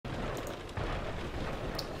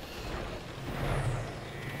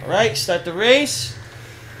Alright, start the race.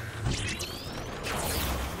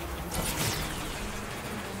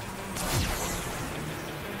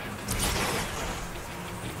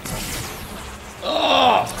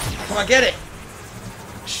 Oh! Come on, get it!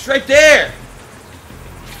 It's right there!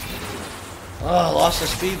 Oh, lost the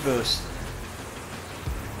speed boost.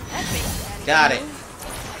 Got it.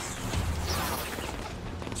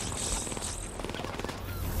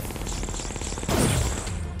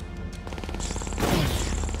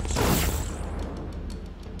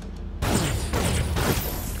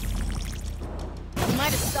 You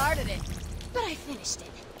might have started it, but I finished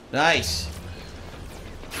it. Nice.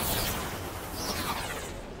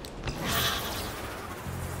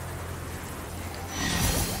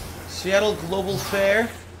 Seattle Global Fair.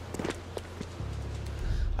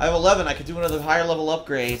 I have 11. I could do another higher level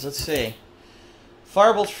upgrades. Let's see.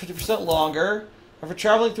 Firebolt for 50% longer. After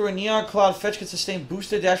traveling through a neon cloud, fetch can sustain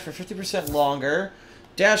boosted dash for 50% longer.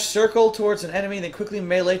 Dash circle towards an enemy, then quickly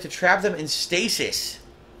melee to trap them in stasis.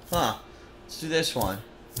 Huh. Let's do this one.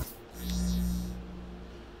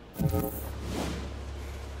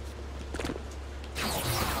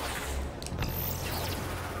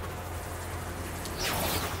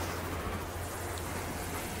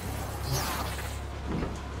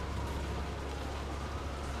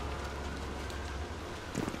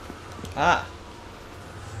 Ah.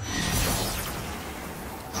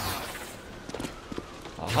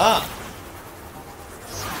 Aha.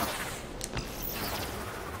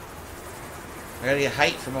 I gotta get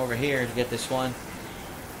height from over here to get this one.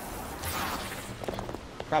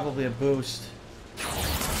 Probably a boost.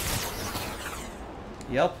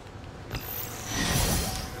 Yep.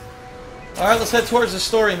 Alright, let's head towards the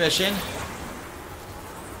story mission.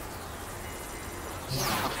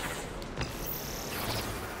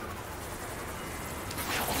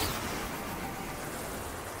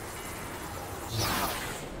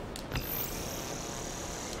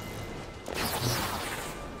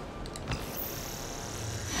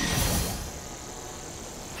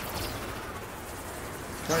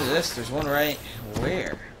 What is this? There's one right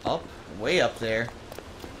where? Up? Way up there.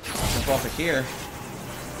 Jump off of here.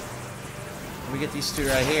 Let me get these two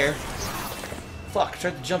right here. Fuck,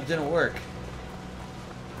 tried to jump, didn't work.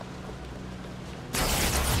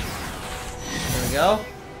 There we go.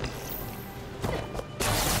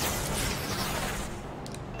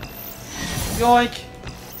 Yoink!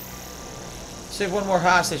 Save one more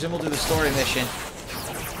hostage, then we'll do the story mission.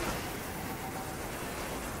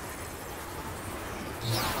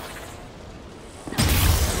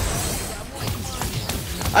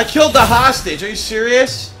 I killed the hostage. Are you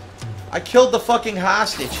serious? I killed the fucking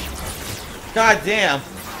hostage. God damn.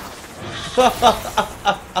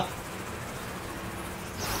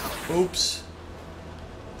 Oops.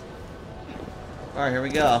 Alright, here we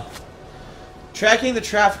go. Tracking the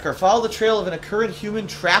trafficker. Follow the trail of an current human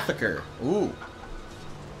trafficker. Ooh.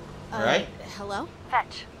 Alright. Hello?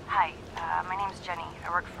 Fetch. Hi. My name's Jenny. I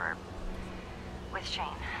work with Shane.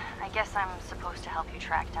 I guess I'm supposed to help you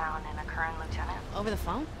track down an current lieutenant. Over the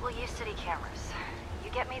phone? We'll use city cameras.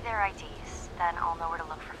 You get me their IDs, then I'll know where to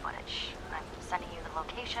look for footage. I'm sending you the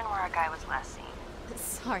location where our guy was last seen.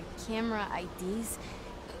 Sorry, camera IDs?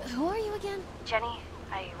 Who are you again? Jenny,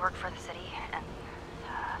 I work for the city, and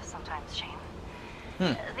sometimes Shane.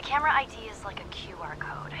 The camera ID is like a QR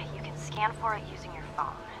code. You can scan for it using your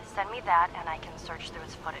phone. Send me that, and I can search through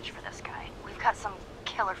his footage for this guy. We've got some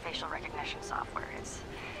killer facial recognition software. It's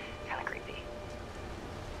kind of creepy.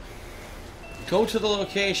 Go to the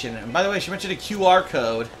location. And by the way, she mentioned a QR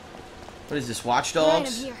code. What is this, Watch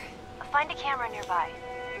Dogs? Right, I'm here. Find a camera nearby.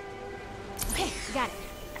 Okay, got it.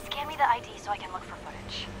 Scan me the ID so I can look for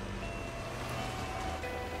footage.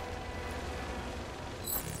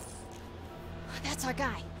 That's our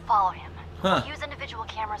guy. Follow him. Huh. We'll use individual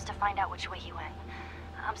cameras to find out which way he went.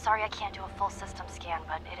 I'm sorry I can't do a full system scan,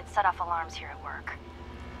 but it'd set off alarms here at work.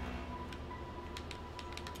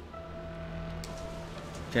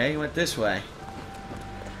 Okay, he went this way.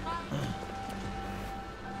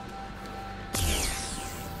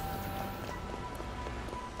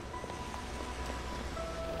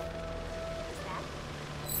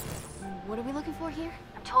 What are we looking for here?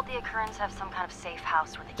 I'm told the occurrence have some kind of safe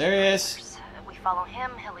house where they keep There he is. prisoners. We follow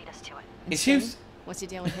him, he'll lead us to it. Is he? What's your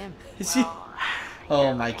deal with him? Is he? Well, Oh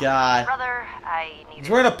you're my god. brother, I need He's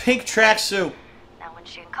wearing a pink tracksuit. Now when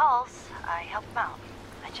Shane calls, I help him out.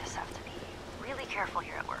 I just have to be really careful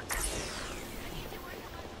here at work.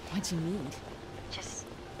 What'd you need? Just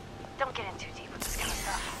don't get in too deep with this kind of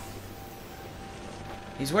stuff.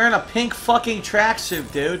 He's wearing a pink fucking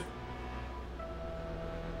tracksuit, dude.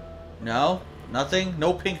 No? Nothing?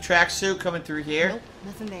 No pink tracksuit coming through here? Nope,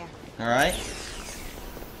 nothing there. Alright.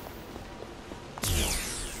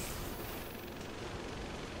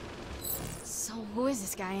 Who is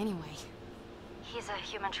this guy anyway? He's a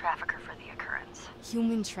human trafficker for the occurrence.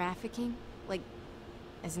 Human trafficking? Like,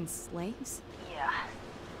 as in slaves? Yeah.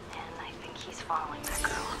 And I think he's following that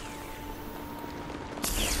girl.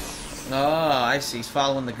 Oh, I see. He's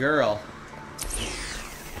following the girl.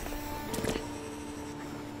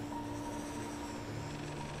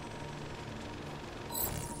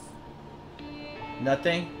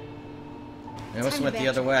 Nothing? It must have went the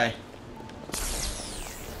other way.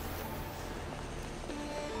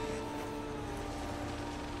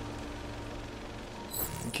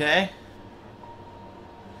 Okay.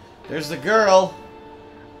 There's the girl.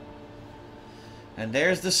 And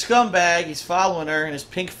there's the scumbag. He's following her in his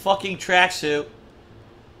pink fucking tracksuit.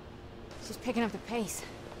 She's picking up the pace.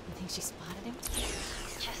 You think she spotted him?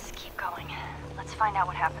 Just keep going. Let's find out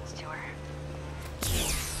what happens to her.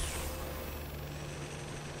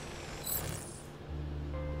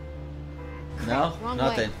 No? Wrong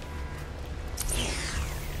Nothing. way.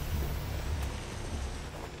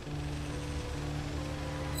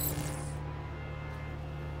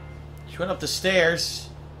 She went up the stairs.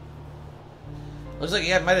 Looks like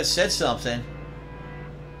he might have said something.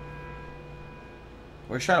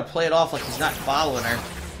 We're trying to play it off like he's not following her.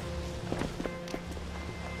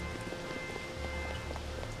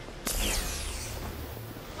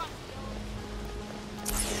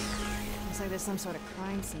 Looks like there's some sort of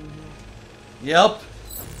crime scene here. Yep.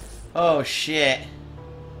 Oh shit.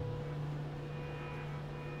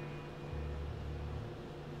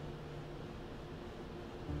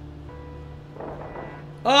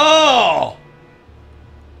 Oh!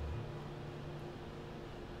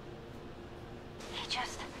 He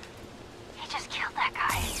just killed that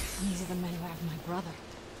guy. These are the men who have my brother.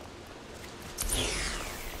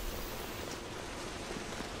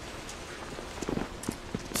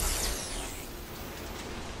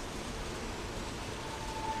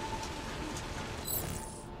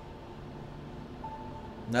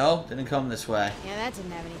 No, didn't come this way. Yeah, that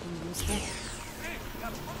didn't have anything useful.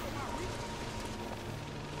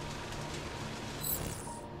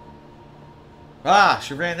 Ah,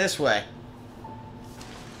 she ran this way.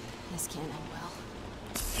 This can't end well.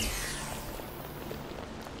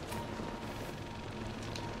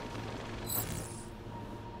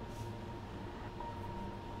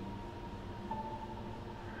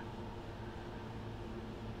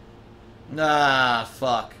 Nah,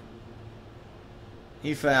 fuck.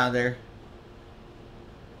 He found her.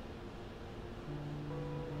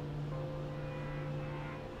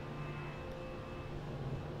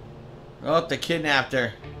 Oh, they kidnapped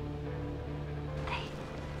her. They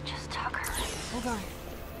just took her. Hold on.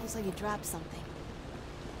 Looks like you dropped something.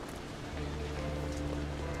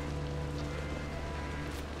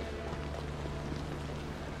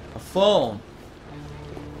 A phone.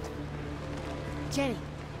 Jenny,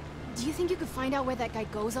 do you think you could find out where that guy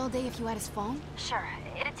goes all day if you had his phone? Sure,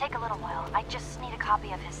 it'd take a little while. I just need a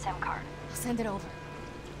copy of his SIM card. I'll send it over.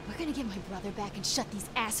 We're gonna get my brother back and shut these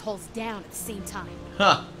assholes down at the same time.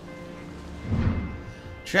 Huh.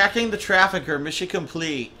 Tracking the trafficker. Mission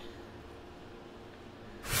complete.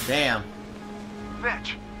 Damn.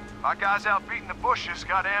 Fitch, my guys out beating the bushes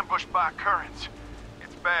got ambushed by currents.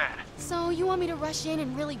 It's bad. So you want me to rush in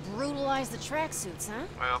and really brutalize the tracksuits, huh?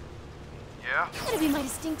 Well, yeah. That'd be my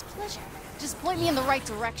distinct pleasure. Just point me in the right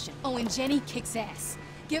direction. Oh, and Jenny kicks ass.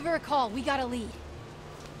 Give her a call. We got a lead.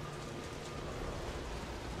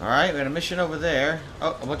 Alright, we got a mission over there.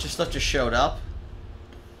 Oh, a bunch of stuff just showed up.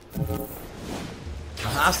 A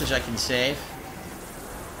hostage I can save.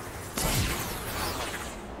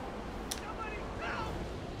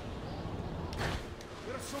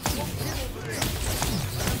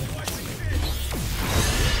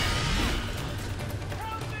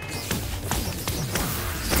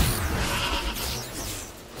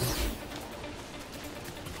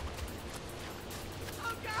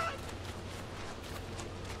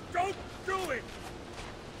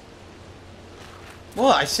 Whoa,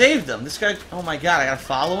 I saved them. This guy... Oh my god, I gotta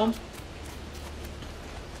follow him?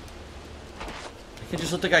 I can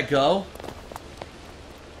just let the guy go?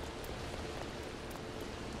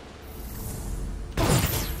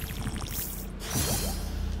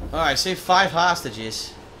 Alright, I saved 5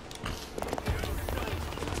 hostages.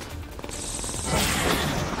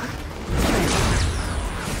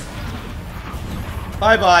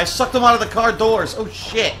 Bye-bye. Sucked them out of the car doors. Oh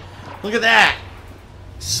shit. Look at that.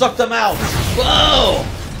 Sucked them out. Whoa!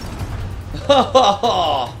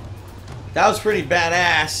 That was pretty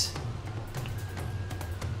badass.